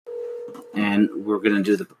and we're going to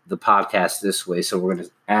do the podcast this way. So we're going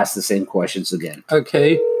to ask the same questions again.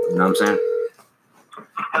 Okay. You know what I'm saying?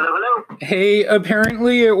 Hello. Hey,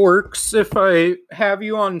 apparently it works if I have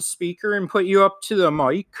you on speaker and put you up to the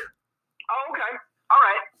mic. Oh, okay. All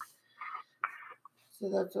right. So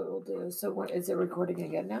that's what we'll do. So what is it recording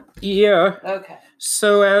again now? Yeah. Okay.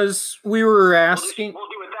 So as we were asking, We'll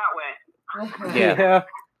do it that way. Yeah.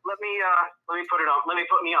 Let me put it on. Let me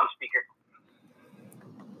put me on speaker.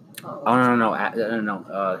 Oh,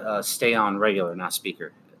 no. Stay on regular, not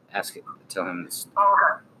speaker. Ask it. Tell him this. Oh,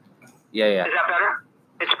 okay. Yeah. Is that better?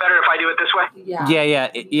 It's better if I do it this way.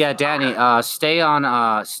 Yeah, Danny. Stay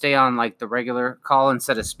on like the regular call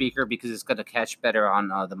instead of speaker because it's gonna catch better on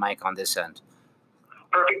the mic on this end.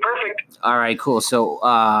 Perfect. All right, cool. So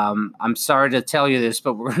I'm sorry to tell you this,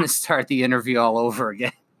 but we're gonna start the interview all over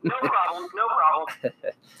again. No problem.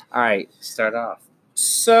 All right, start off.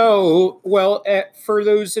 so, for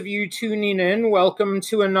those of you tuning in, welcome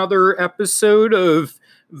to another episode of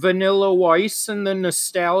Vanilla Weiss and the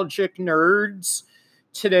Nostalgic Nerds.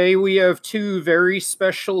 Today we have two very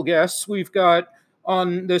special guests. We've got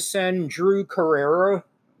on this end Drew Carrera,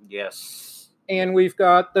 Yes. and we've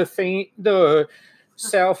got the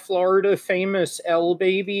South Florida famous L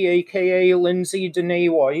Baby, aka Lindsay Danae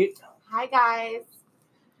White. Hi guys.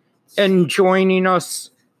 And joining us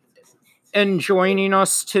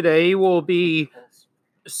today will be.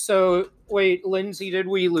 So wait, Lindsay, did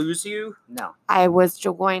we lose you? No. I was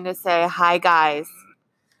going to say hi guys.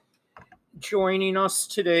 Joining us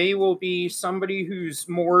today will be somebody who's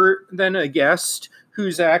more than a guest, who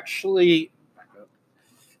is actually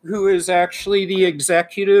the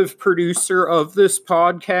executive producer of this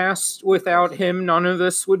podcast. Without him, none of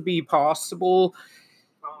this would be possible.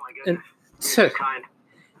 Oh my goodness. You're too kind.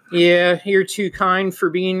 Yeah, you're too kind for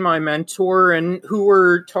being my mentor. And who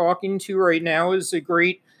we're talking to right now is the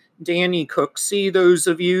great Danny Cooksey. Those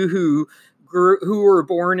of you who were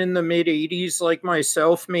born in the mid-'80s like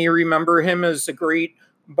myself may remember him as the great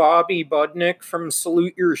Bobby Budnick from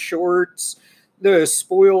Salute Your Shorts, the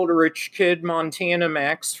spoiled rich kid Montana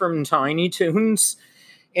Max from Tiny Toons,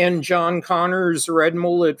 and John Connor's red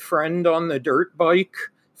mullet friend on the dirt bike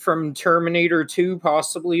from Terminator 2,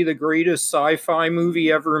 possibly the greatest sci-fi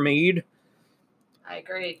movie ever made. I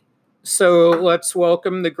agree. So let's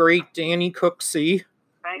welcome the great Danny Cooksey.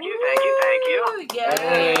 Thank you.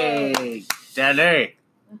 Yay. Hey, Danny.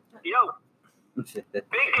 Yo, Big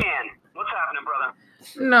Dan. What's happening, brother?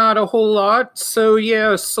 Not a whole lot. So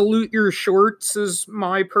yeah, Salute Your Shorts is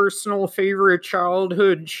my personal favorite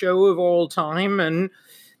childhood show of all time, and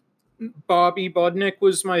Bobby Budnick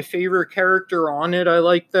was my favorite character on it. I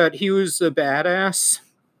like that he was a badass.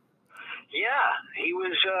 Yeah, he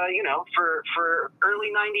was. For early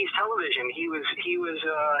 '90s television, he was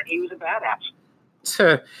a badass.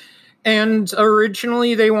 And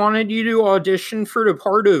originally they wanted you to audition for the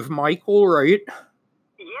part of Michael, right?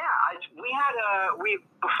 Yeah,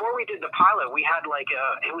 before we did the pilot, we had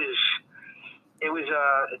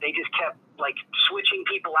they just kept like switching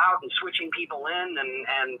people out and switching people in,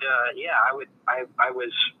 and I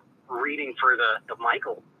was reading for the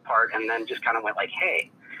Michael part, and then just kind of went like, hey,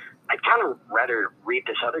 I'd kind of rather read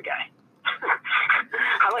this other guy.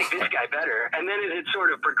 I like this guy better. And then it had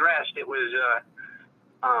sort of progressed. It was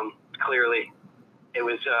clearly, it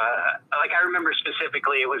was like I remember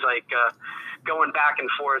specifically, it was like going back and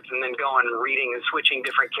forth and then going and reading and switching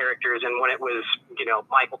different characters. And when it was,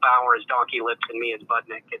 Michael Bauer as Donkey Lips and me as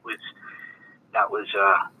Budnick, it was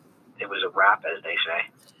a wrap, as they say.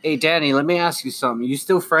 Hey, Danny, let me ask you something. You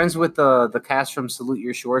still friends with the cast from Salute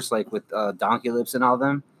Your Shorts, like with Donkey Lips and all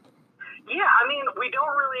them? Yeah, I mean, we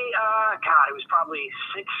don't really, it was probably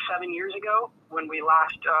 6-7 years ago when we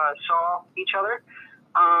last saw each other.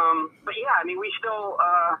 But yeah, I mean, we still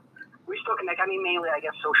connect. I mean, mainly, I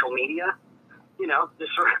guess, social media,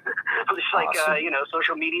 just like, Awesome.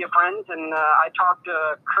 Social media friends. And I talked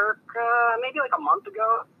to Kirk maybe like a month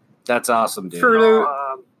ago. That's awesome, dude.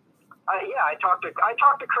 I talked to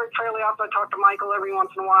Kirk fairly often. I talk to Michael every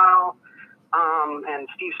once in a while. And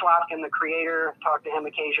Steve Slaskin, the creator, talk to him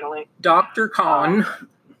occasionally. Dr. Khan.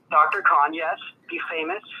 Dr. Khan, yes, he's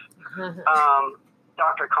famous.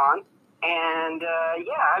 Dr. Khan, and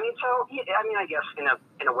I guess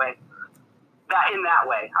in a way, that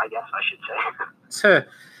way, I guess I should say.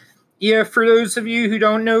 Yeah, for those of you who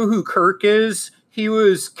don't know who Kirk is, he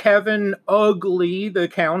was Kevin Ugly, the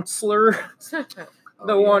counselor,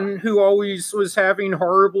 one who always was having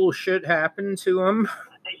horrible shit happen to him.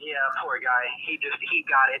 Yeah, poor guy. He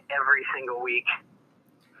got it every single week.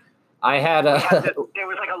 I had there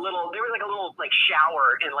was like a little like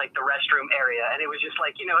shower in like the restroom area, and it was just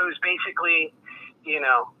like, it was basically,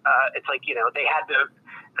 it's like,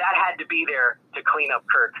 that had to be there to clean up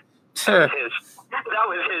Kirk. That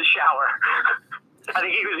was his shower. I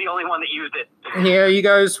think he was the only one that used it. Yeah, you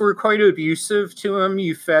guys were quite abusive to him.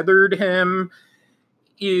 You feathered him.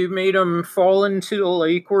 You made him fall into the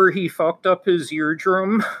lake where he fucked up his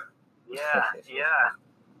eardrum. Yeah,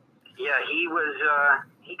 he was,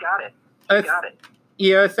 he got it. He got it.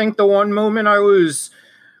 Yeah, I think the one moment I was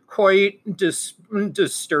quite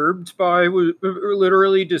disturbed by,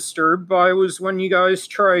 literally disturbed by, was when you guys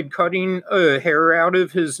tried cutting a hair out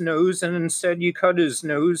of his nose and instead you cut his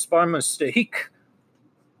nose by mistake.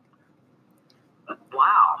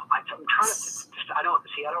 Wow. I'm trying to, I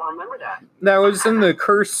don't remember that. That was in the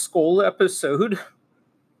Cursed Skull episode.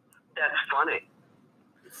 That's funny.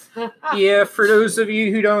 Yeah, for those of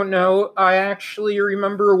you who don't know, I actually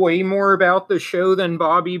remember way more about the show than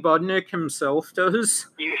Bobby Budnick himself does.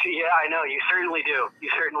 Yeah, I know. You certainly do.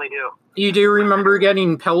 You do remember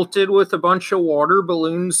getting pelted with a bunch of water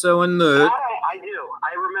balloons, though, in the... I do.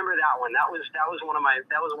 I remember that one. That was one of my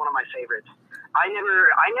favorites. I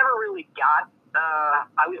never really got.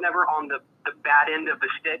 I was never on the bad end of the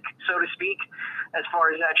stick, so to speak, as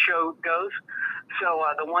far as that show goes. So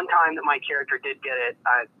the one time that my character did get it,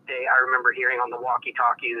 I remember hearing on the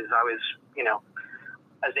walkie-talkies as I was,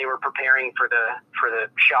 as they were preparing for the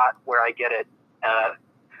shot where I get it,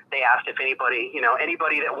 they asked if anybody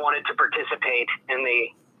that wanted to participate in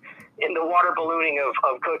the water ballooning of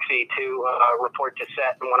Cooksey to report to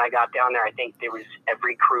set. And when I got down there, I think there was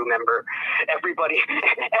every crew member, everybody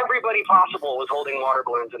possible was holding water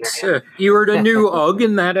balloons in their hands. You were the new Ugg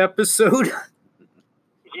in that episode.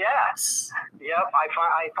 Yes. Yep.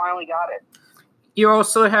 I finally got it. You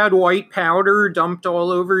also had white powder dumped all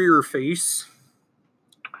over your face.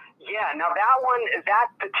 Yeah. Now that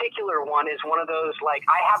particular one is one of those, like,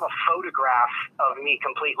 I have a photograph of me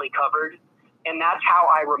completely covered, and that's how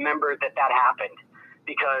I remember that happened,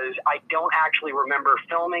 because I don't actually remember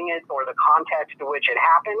filming it or the context to which it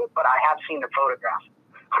happened, but I have seen the photograph.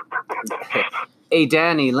 Hey,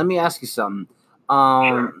 Danny, let me ask you something.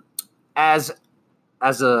 Sure.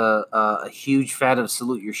 As a huge fan of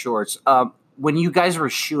Salute Your Shorts, when you guys were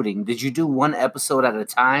shooting, did you do one episode at a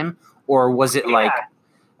time, or was it like?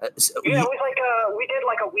 Yeah, it was like we did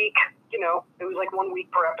like a week. It was like 1 week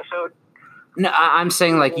per episode. No, I'm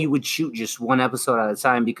saying like you would shoot just one episode at a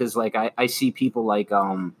time, because like I see people like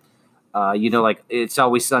like It's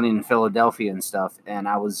Always Sunny in Philadelphia and stuff, and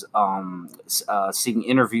I was seeing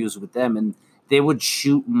interviews with them, and they would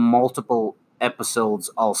shoot multiple episodes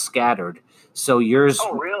all scattered. So yours?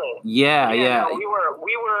 Oh, really? Yeah. No, we were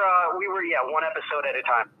one episode at a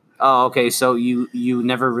time. Oh, okay. So you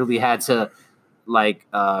never really had to like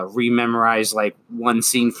rememorize like one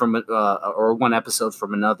scene from or one episode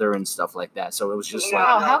from another and stuff like that. So it was just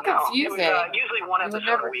Wow, how confusing! It was, usually one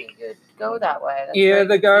episode a week. Go that way. That's yeah, very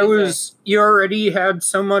the guy confusing. was. You already had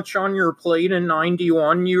so much on your plate in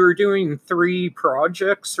 '91. You were doing 3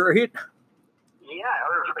 projects, right? Yeah,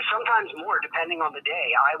 or sometimes more, depending on the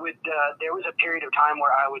day. I would. There was a period of time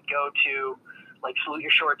where I would go to, like, Salute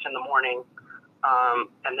Your Shorts in the morning,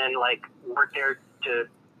 and then like work there to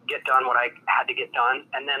get done what I had to get done,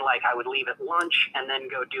 and then like I would leave at lunch and then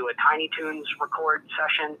go do a Tiny Toons record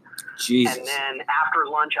session. Jesus. And then after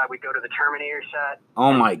lunch, I would go to the Terminator set.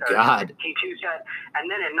 Oh my God. T2 set. And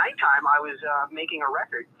then at nighttime, I was making a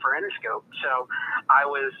record for Interscope. So I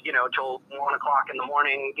was, till 1 o'clock in the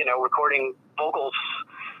morning, recording vocals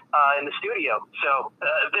in the studio. So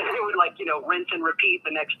then it would rinse and repeat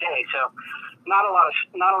the next day. So not a lot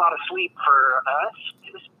of sleep for us.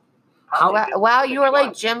 It was Wow, you were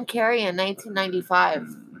like Jim Carrey in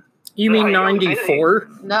 1995. You mean 94?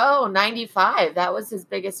 No, 95. That was his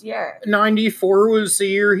biggest year. 94 was the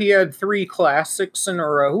year he had 3 classics in a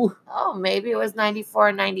row. Oh, maybe it was 94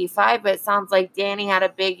 and 95, but it sounds like Danny had a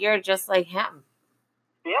big year just like him.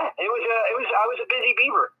 Yeah, it was. I was a busy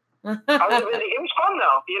beaver. It was fun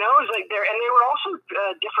though, it was like there, and they were also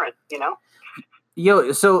different,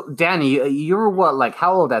 Yo, so Danny, you were what, like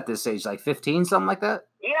how old at this age? Like 15, something like that?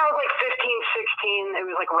 Yeah, I was like 15, 16. It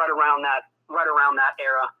was like right around that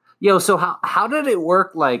era. Yo, so how did it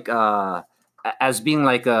work, like as being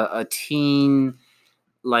like a teen,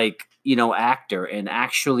 like, actor, and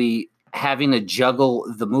actually having to juggle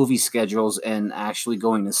the movie schedules and actually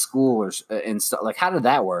going to school and stuff? Like, how did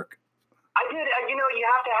that work? I did. You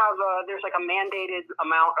have to have there's like a mandated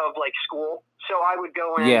amount of like school. So I would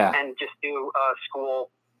go in and just do school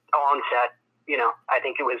on set. I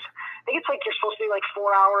think it's like you're supposed to do like 4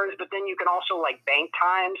 hours, but then you can also like bank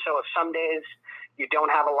time. So if some days you don't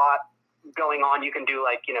have a lot going on, you can do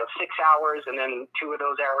like, 6 hours, and then 2 of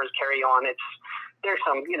those hours carry on. There's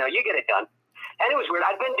some, you get it done. And it was weird.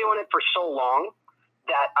 I'd been doing it for so long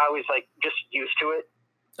that I was like just used to it.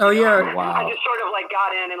 Oh, yeah. Wow. I just sort of like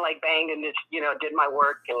got in and like banged and just, did my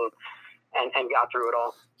work and got through it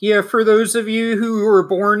all. Yeah, for those of you who were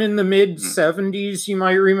born in the mid-'70s, you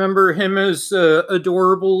might remember him as a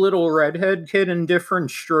adorable little redhead kid in Different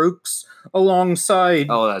Strokes alongside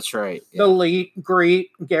Oh, that's right. the late, great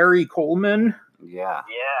Gary Coleman. Yeah.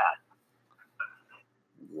 Yeah.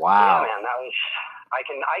 Wow. Yeah, man, that was. I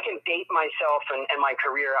can date myself and my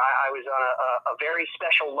career. I was on a very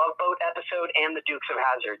special Love Boat episode and the Dukes of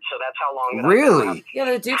Hazzard, so that's how long. That Really? Yeah,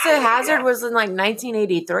 the Dukes of Hazzard was in like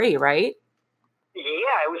 1983, right?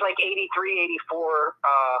 Yeah, it was like 83, 84.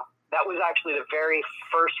 That was actually the very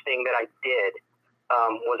first thing that I did.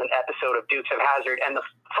 Was an episode of Dukes of Hazzard, and the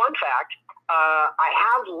fun fact, I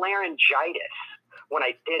have laryngitis when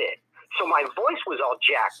I did it, so my voice was all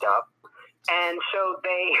jacked up. And so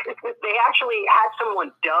they actually had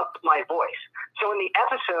someone dub my voice. So in the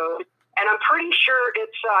episode, and I'm pretty sure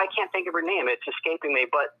it's, I can't think of her name, it's escaping me,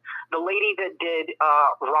 but the lady that did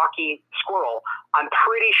Rocky Squirrel, I'm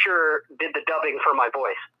pretty sure did the dubbing for my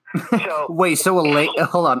voice. So Wait, so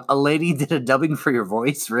hold on, a lady did a dubbing for your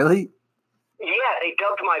voice, really? yeah, they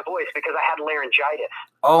dubbed my voice because I had laryngitis.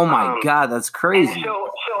 Oh my God, that's crazy. And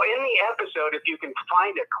so in the episode, if you can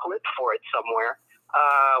find a clip for it somewhere,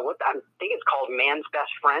 I think it's called Man's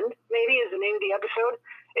Best Friend, maybe is the name of the episode.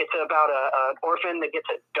 It's about an orphan that gets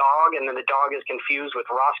a dog, and then the dog is confused with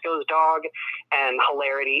Roscoe's dog, and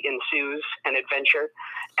hilarity ensues and adventure.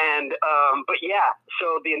 And but yeah,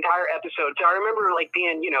 so the entire episode. So I remember like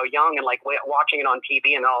being young and like watching it on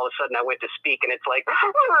TV, and all of a sudden I went to speak, and it's like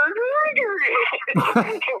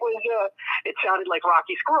it sounded like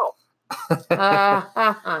Rocky Squirrel.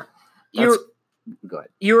 Go ahead.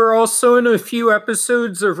 You were also in a few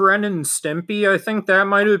episodes of Ren and Stimpy. I think that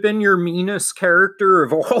might have been your meanest character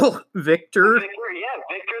of all, Victor.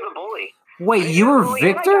 Victor the bully. Wait, you were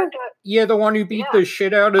Victor? Yeah, the one who beat the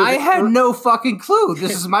shit out of... I had no fucking clue.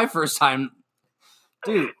 This is my first time.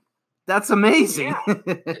 Dude, that's amazing. Yeah,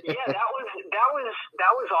 that was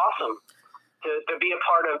awesome to be a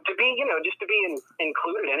part of, to be, just to be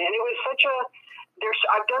included in it. And it was such a...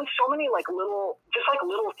 I've done so many like little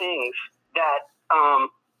things that,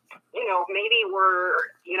 maybe were, a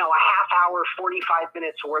half hour, 45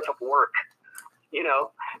 minutes worth of work,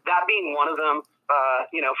 that being one of them,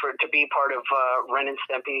 to be part of Ren and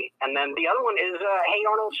Stimpy. And then the other one is Hey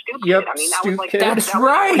Arnold, Stoop Kid. I mean, that was like... That's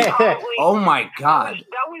right. Oh my God.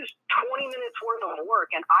 That was 20 minutes worth of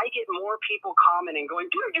work, and I get more people commenting going,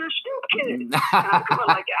 dude, you're Stoop Kid. And I'm going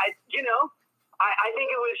like, I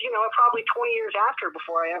think it was, probably 20 years after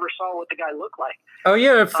before I ever saw what the guy looked like. Oh,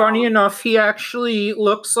 yeah. Funny enough, he actually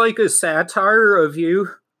looks like a satire of you.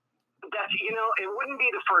 That's, it wouldn't be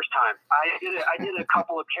the first time. I did a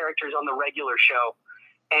couple of characters on the regular show,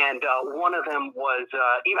 and one of them was,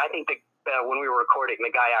 I think when we were recording, the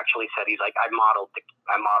guy actually said, he's like, I modeled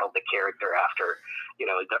the character after,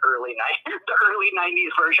 the early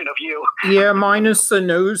 90s version of you. Yeah, minus the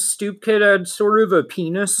nose. Stoop Kid had sort of a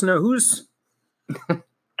penis nose. That's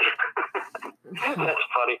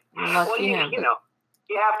funny. Well, you have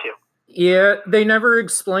to. Yeah, they never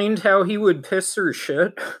explained how he would piss or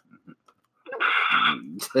shit.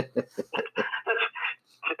 That's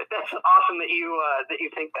awesome that you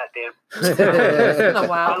think that, Dan.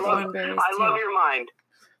 I love your mind.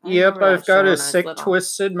 Yep, I've got a sick,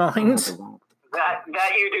 twisted mind.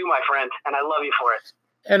 That you do, my friend, and I love you for it.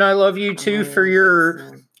 And I love you too for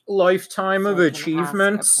your lifetime of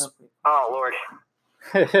achievements. Oh, Lord.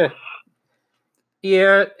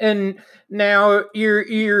 Yeah, and now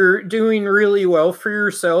you're doing really well for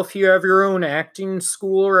yourself. You have your own acting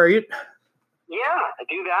school, right? Yeah, I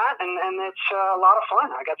do that, and it's a lot of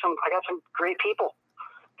fun. I got some great people.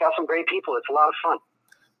 It's a lot of fun.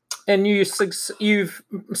 And you've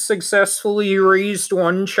successfully raised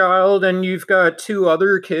one child, and you've got two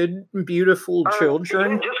other beautiful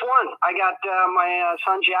children. Just one. I got my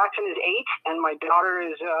son Jackson is 8, and my daughter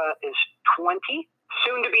is 20,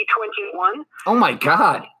 soon to be 21. Oh my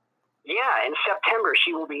God! Yeah, in September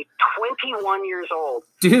she will be 21 years old.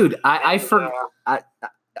 Dude, I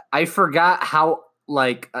forgot how.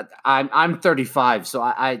 Like I'm 35, so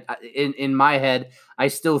I in my head I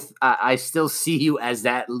still see you as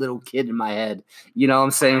that little kid in my head. You know what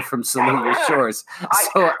I'm saying, from Salute Shores.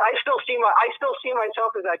 So I still see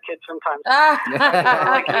myself as that kid sometimes.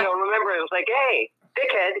 Like, remember it was like, hey,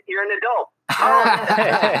 dickhead, you're an adult.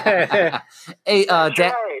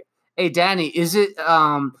 Hey, Danny, is it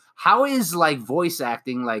How is like voice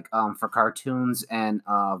acting like for cartoons and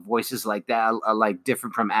voices like that like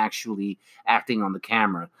different from actually acting on the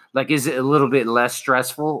camera? Like, is it a little bit less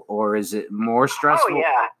stressful or is it more stressful? Oh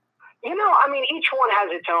yeah. You know, I mean, each one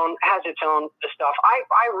has its own stuff. I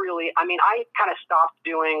kind of stopped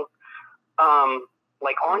doing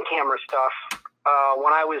like on camera stuff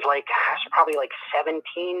when I was like probably like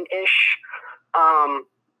 17-ish.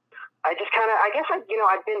 I guess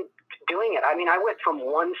I've been doing it. I mean, I went from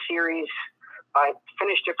one series, I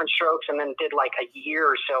finished Different Strokes, and then did like a year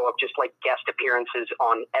or so of just like guest appearances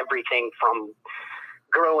on everything from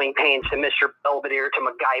Growing Pains to Mr. Belvedere to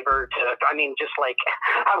MacGyver just like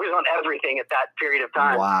I was on everything at that period of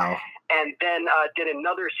time. Wow. And then did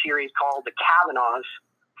another series called The Kavanaughs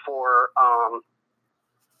for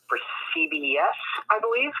CBS, I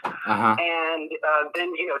believe. Uh-huh. And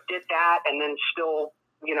then, did that and then still,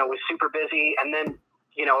 was super busy. And then,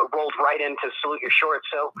 it rolled right into Salute Your Shorts.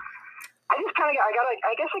 So I just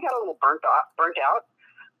I guess I got a little burnt out.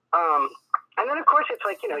 And then, of course, it's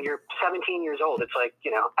like, you're 17 years old. It's like,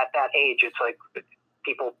 at that age, it's like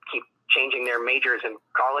people keep changing their majors in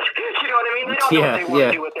college. You know what I mean? They don't know what they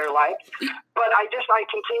want to do with their life. But I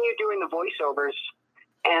continue doing the voiceovers,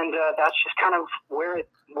 and that's just kind of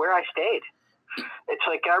where I stayed. It's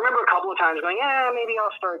like I remember a couple of times going, maybe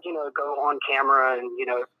I'll start, go on camera and,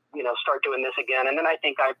 start doing this again. And then I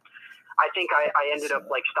think I ended up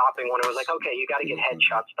like stopping when it was like, okay, you got to get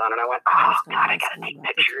headshots done. And I went, oh God, I got to take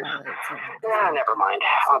pictures. Never mind.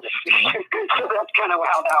 I'll just, so that's kind of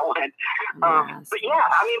how that went. But yeah,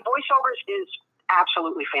 I mean, voiceovers is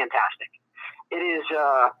absolutely fantastic. It is,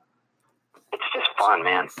 it's just fun,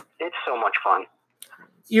 man. It's so much fun.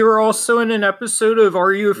 You were also in an episode of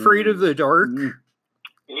Are You Afraid of the Dark?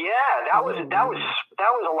 Yeah, that was a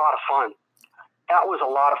lot of fun. That was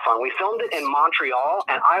a lot of fun. We filmed it in Montreal,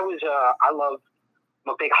 and I'm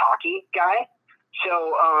a big hockey guy.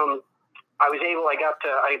 So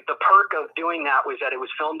the perk of doing that was that it was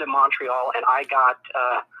filmed in Montreal, and I got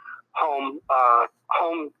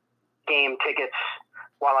home game tickets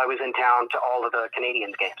while I was in town to all of the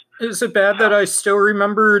Canadians games. Is it bad that I still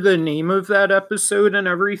remember the name of that episode and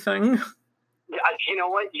everything? You know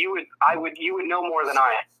what? You would know more than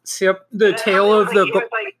I. Yep, the tale of the.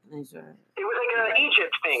 It was like an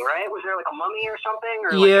Egypt thing, right? Was there like a mummy or something?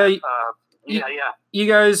 Yeah. You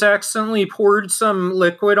guys accidentally poured some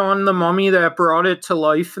liquid on the mummy that brought it to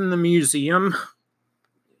life in the museum.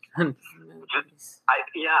 I remember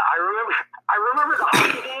the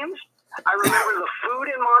hockey games. I remember the food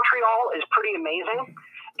in Montreal is pretty amazing.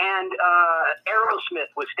 And Aerosmith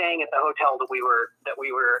was staying at the hotel that we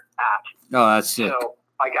were at. Oh, that's sick. So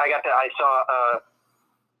I saw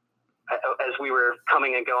as we were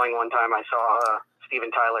coming and going one time, I saw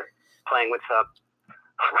Steven Tyler playing with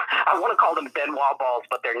I want to call them Benoit balls,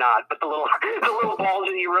 but they're not. But the little balls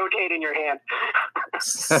that you rotate in your hand. I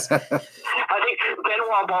think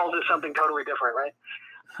Benoit balls is something totally different, right?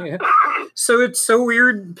 Yeah. So it's so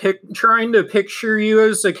weird trying to picture you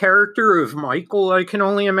as a character of Michael. I can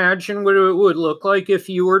only imagine what it would look like if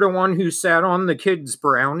you were the one who sat on the kids'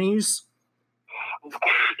 brownies.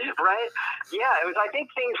 Right? Yeah, it was. I think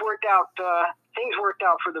things worked out.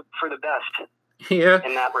 For the best. Yeah.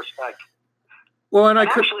 In that respect. Well, and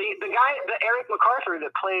actually, the Eric MacArthur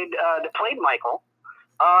that played Michael,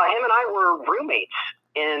 him and I were roommates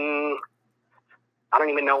in. I don't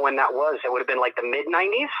even know when that was. It would have been like the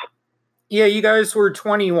mid-90s. Yeah, you guys were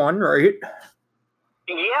 21, right?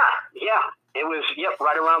 Yeah. It was,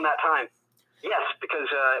 right around that time. Yes, because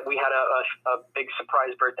we had a big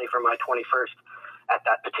surprise birthday for my 21st at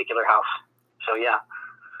that particular house. So, yeah.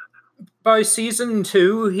 By season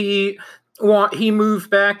 2, he moved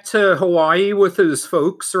back to Hawaii with his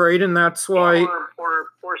folks, right? And that's why...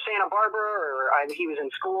 Or Santa Barbara, or he was in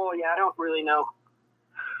school. Yeah, I don't really know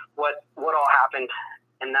what all happened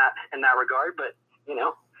in that regard, but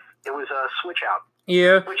it was a switch out.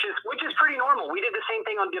 Yeah, which is pretty normal. We did the same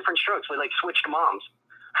thing on Different Strokes. We switched moms.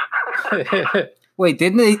 Wait,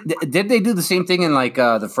 did they do the same thing in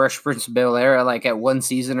the Fresh Prince of Bel-Air at one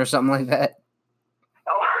season or something like that?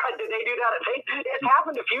 Oh, did they do that? It's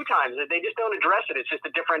happened a few times. They just don't address it. It's just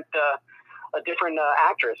a different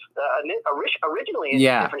actress. Originally in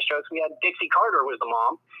Different Strokes, we had Dixie Carter was the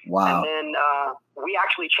mom. Wow. And then we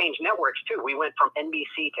actually changed networks too. We went from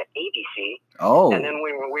NBC to ABC. Oh. And then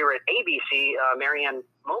we were at ABC. Marianne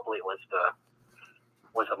Mobley was the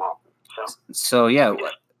mom. So yeah.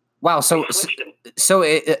 Wow. So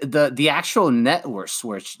the actual network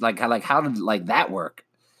switch, how did that work?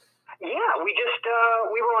 Yeah,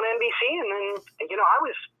 we were on NBC, and then I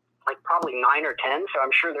was probably 9 or 10, so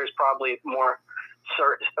I'm sure there's probably more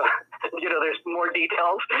there's more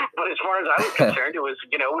details. But as far as I was concerned, it was,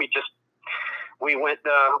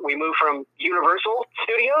 we moved from Universal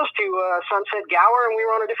Studios to Sunset Gower, and we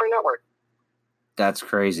were on a different network. That's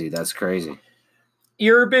crazy. That's crazy.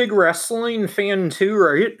 You're a big wrestling fan too,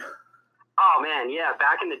 right? Oh man, yeah.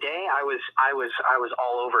 Back in the day, I was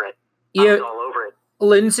all over it. Yeah. I was all over it.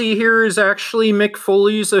 Lindsay here is actually Mick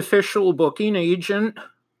Foley's official booking agent.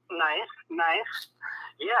 Nice.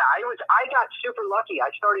 Yeah, I got super lucky. I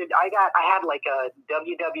had like a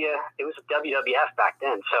it was a WWF back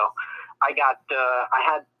then. So I'm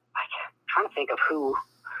trying to think of who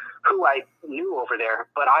I knew over there,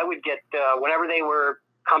 but I would get, whenever they were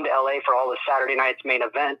come to LA for all the Saturday night's main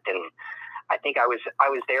event. And I think I was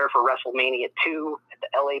there for WrestleMania 2 at the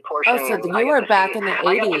LA portion. Oh, so you were back in the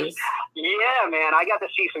 80s. Yeah, man. I got to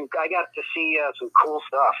see some cool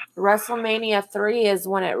stuff. WrestleMania 3 is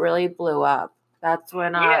when it really blew up. That's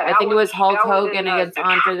when I think it was Hulk Hogan against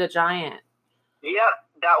Andre the Giant. Yep,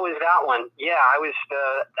 that was that one. Yeah, I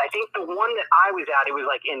think the one that I was at, it was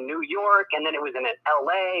like in New York, and then it was in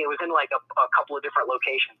LA. It was in like a couple of different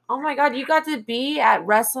locations. Oh my God, you got to be at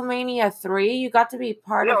WrestleMania 3? You got to be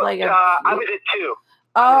part of like I was at 2.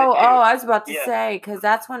 I was about to say, because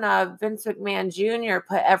that's when Vince McMahon Jr.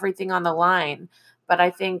 put everything on the line. But I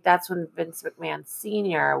think that's when Vince McMahon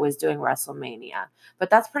Sr. was doing WrestleMania. But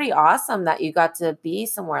that's pretty awesome that you got to be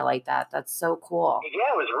somewhere like that. That's so cool.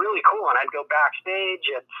 Yeah, it was really cool. And I'd go backstage.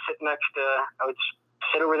 I would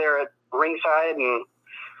sit over there at ringside and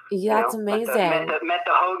that's amazing. Met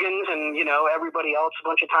the Hogans and everybody else a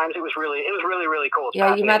bunch of times. It was really cool.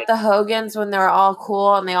 Yeah, you met the Hogans when they were all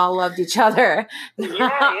cool and they all loved each other.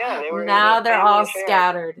 Yeah. They were now they're all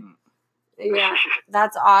scattered. Yeah,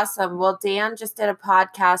 that's awesome. Well, Dan just did a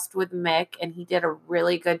podcast with Mick, and he did a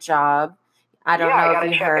really good job. I don't know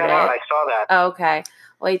if you heard it. I saw that. Oh, okay.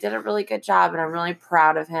 Well, he did a really good job, and I'm really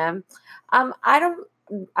proud of him. I don't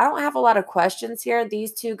have a lot of questions here.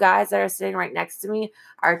 These two guys that are sitting right next to me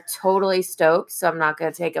are totally stoked, so I'm not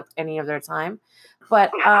going to take up any of their time. But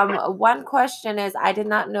one question is, I did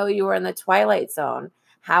not know you were in the Twilight Zone.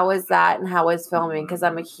 How was that, and how was filming? Because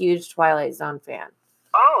I'm a huge Twilight Zone fan.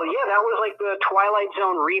 Oh yeah, that was like the Twilight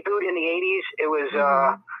Zone reboot in the 80s. It was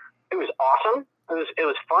it was awesome. It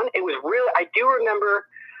was fun. It was really. I do remember.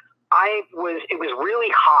 It was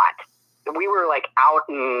really hot. We were like out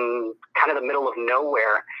in kind of the middle of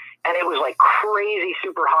nowhere, and it was like crazy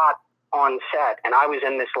super hot on set. And I was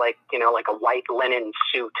in this like a white linen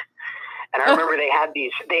suit. And I remember they had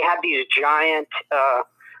these giant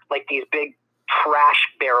like these big trash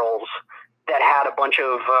barrels that had a bunch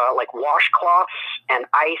of like washcloths and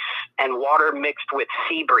ice and water mixed with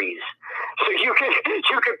sea breeze. So you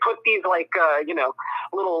could put these like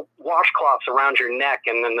little washcloths around your neck,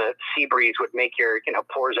 and then the sea breeze would make your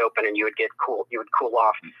pores open, and you would cool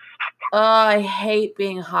off. Oh, I hate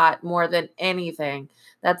being hot more than anything.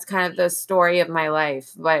 That's kind of the story of my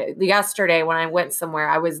life. But yesterday when I went somewhere,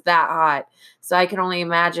 I was that hot. So I can only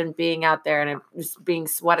imagine being out there and just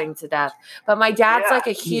sweating to death. But my dad's like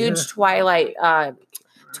a huge Twilight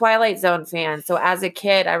Zone fan. So as a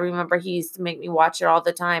kid, I remember he used to make me watch it all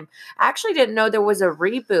the time. I actually didn't know there was a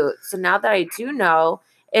reboot. So now that I do know,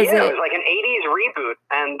 it was like an 80s reboot.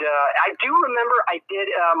 And I do remember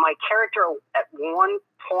my character at one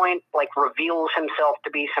point like reveals himself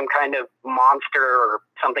to be some kind of monster or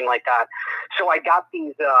something like that. So I got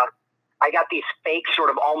these fake sort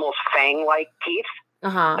of almost fang-like teeth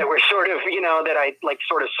that were sort of, that I like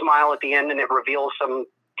sort of smile at the end and it reveals some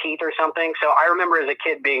teeth or something. So I remember as a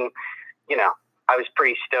kid being, I was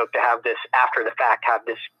pretty stoked to have this after the fact,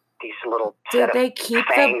 these little fangs that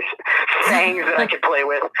I could play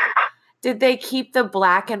with. Did they keep the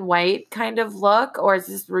black and white kind of look, or is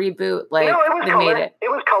this reboot like no, it was they colored. made it?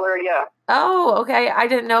 It was colored, yeah. Oh, okay. I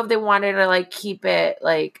didn't know if they wanted to like keep it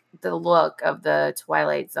like the look of the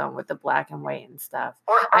Twilight Zone with the black and white and stuff.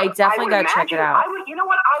 I definitely gotta check it out. You know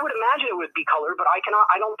what? I would imagine it would be colored, but I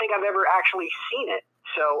don't think I've ever actually seen it.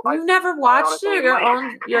 So you've never watched it? Your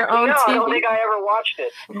own no, TV? I don't think I ever watched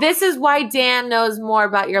it. This is why Dan knows more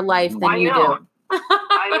about your life than you do.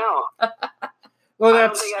 I know. Well,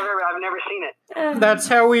 I've never seen it. That's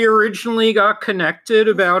how we originally got connected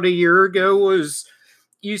about a year ago. Was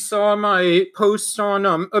you saw my post on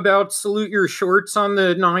about Salute Your Shorts on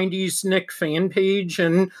the 90s Nick fan page,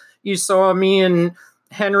 and you saw me and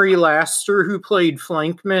Henry Laster, who played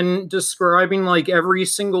Flankman, describing like every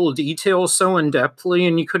single detail so in-depthly,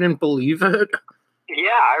 and you couldn't believe it.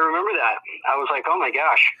 Yeah, I remember that. I was like, oh my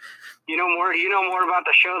gosh. You know more about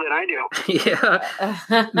the show than I do. Yeah.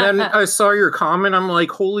 Then I saw your comment. I'm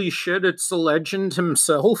like, holy shit, it's the legend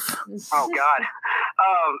himself. Oh God.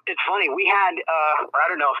 It's funny. We had, I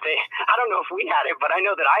don't know if we had it, but I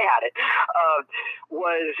know that I had it,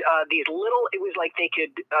 was these little, it was like they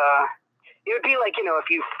could, it would be like, if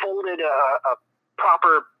you folded a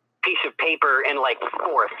proper piece of paper in like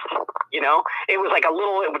fourths, it was like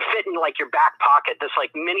it would fit in like your back pocket, this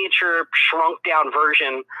like miniature shrunk down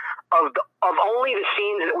version of only the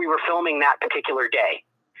scenes that we were filming that particular day.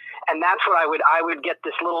 And that's what I would get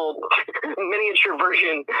this little miniature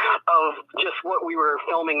version of just what we were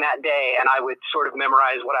filming that day. And I would sort of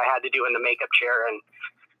memorize what I had to do in the makeup chair. And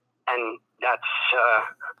that's,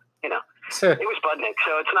 it was Budnick.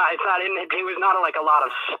 So it was not like a lot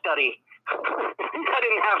of study. I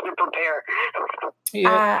didn't have to prepare.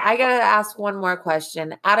 Yeah. I gotta ask one more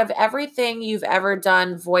question. Out of everything you've ever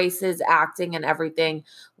done, voices, acting, and everything,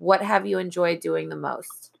 what have you enjoyed doing the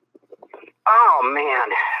most? Oh man,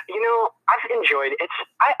 I've enjoyed it.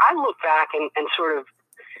 I look back and sort of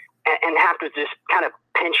and have to just kind of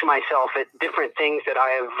pinch myself at different things that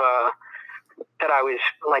I was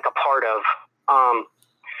like a part of.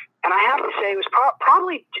 And I have to say, it was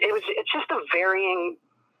it's just a varying.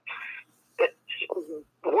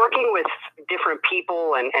 Working with different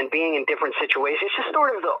people and being in different situations, it's just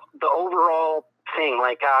sort of the overall thing.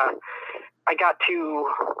 Like, I got to,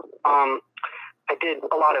 I did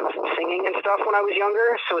a lot of singing and stuff when I was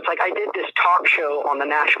younger. So it's like I did this talk show on the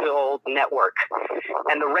Nashville network,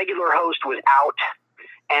 and the regular host was out.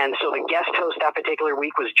 And so the guest host that particular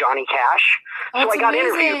week was Johnny Cash. That's so I got amazing.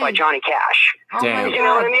 interviewed by Johnny Cash. Oh Damn. my You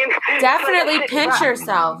know what I God. mean? Definitely It's like I sit pinch back-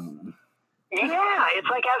 yourself. Yeah,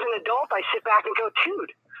 it's like as an adult, I sit back and go,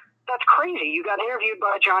 dude, that's crazy. You got interviewed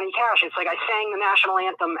by Johnny Cash. It's like I sang the national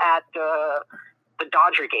anthem at the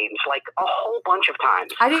Dodger games like a whole bunch of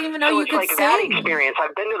times. I didn't even know you it's could like that sing. experience.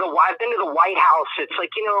 I've been to the White House. It's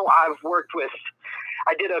like,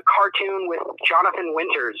 I did a cartoon with Jonathan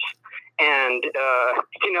Winters. And,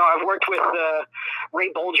 I've worked with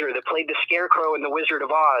Ray Bolger that played the Scarecrow in The Wizard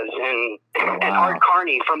of Oz and Art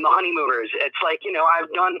Carney from The Honeymooners. It's like,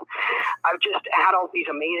 I've just had all these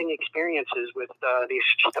amazing experiences with these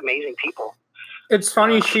just amazing people. It's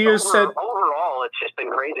funny, she just said... Overall, it's just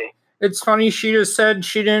been crazy. It's funny, she just said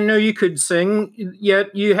she didn't know you could sing,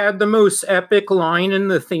 yet you had the most epic line in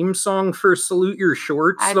the theme song for Salute Your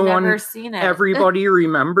Shorts. I've the never one seen it. everybody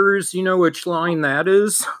remembers. You know which line that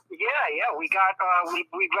is? Yeah, we got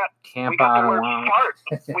Camp we got out the a word while. fart.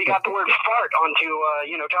 We got the word fart onto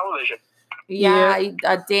television. Yeah,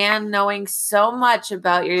 Dan knowing so much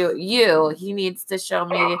about you, he needs to show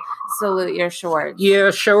me Salute Your Shorts.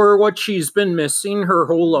 Yeah, show her what she's been missing her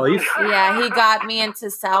whole life. Yeah, he got me into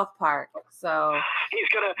South Park. So He's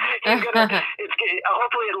gonna.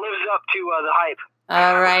 Hopefully, it lives up to the hype.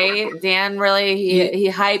 all right, Dan really he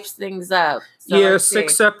hypes things up. So Yeah, let's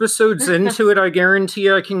 6 see. episodes into it, I guarantee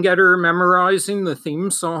I can get her memorizing the theme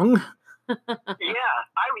song. Yeah,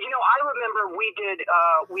 I remember we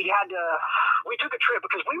took a trip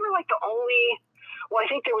because we were like the only. Well, I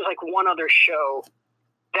think there was like one other show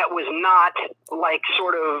that was not like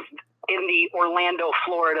sort of in the Orlando,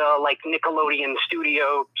 Florida, like Nickelodeon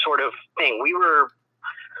studio sort of thing. We were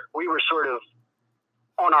sort of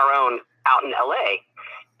on our own out in LA.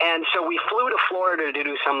 And so we flew to Florida to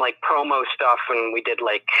do some like promo stuff, and we did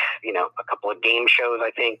like, a couple of game shows,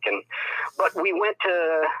 I think. But we went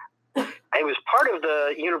to, it was part of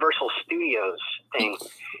the Universal Studios thing.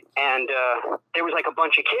 And there was like a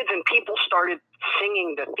bunch of kids, and people started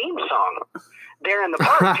singing the theme song there in the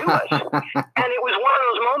park to us. And it was one of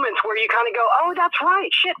those moments where you kind of go, oh, that's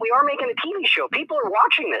right. Shit, we are making a TV show. People are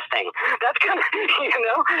watching this thing. That's kind of,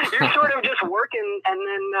 you're sort of just working, and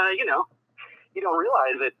then, you don't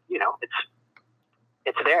realize that,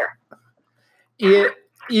 it's there. Yeah,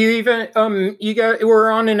 you even were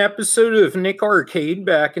on an episode of Nick Arcade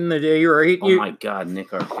back in the day, right? Oh my God,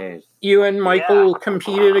 Nick Arcade. You and Michael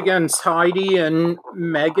competed against Heidi, and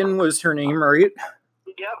Megan was her name, right?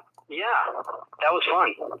 Yep. Yeah, that was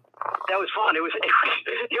fun. It was.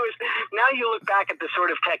 Now you look back at the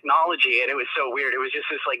sort of technology, and it was so weird. It was just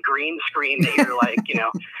this like green screen that you're like,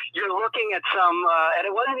 you're looking at some, and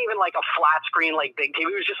it wasn't even like a flat screen like big TV.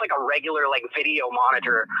 It was just like a regular like video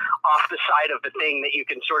monitor off the side of the thing that you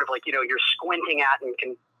can sort of like, you're squinting at and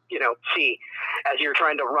can, see as you're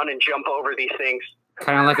trying to run and jump over these things.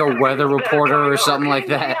 Kind of like a weather reporter or something like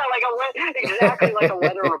that. Yeah, exactly like a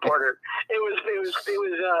weather reporter. It was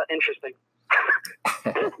interesting.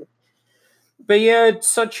 But yeah, it's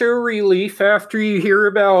such a relief after you hear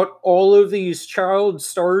about all of these child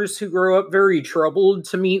stars who grow up very troubled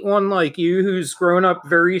to meet one like you who's grown up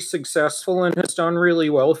very successful and has done really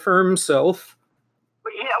well for himself.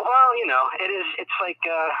 But yeah, well, you know, it's like,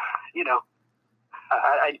 you know,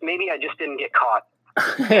 maybe I just didn't get caught.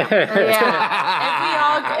 Yeah.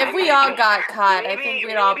 If we all got caught, I think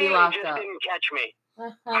we'd all be locked just up. Didn't catch me.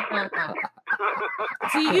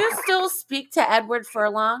 Do you still speak to Edward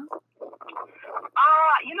Furlong?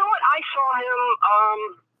 You know what? I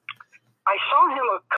saw him a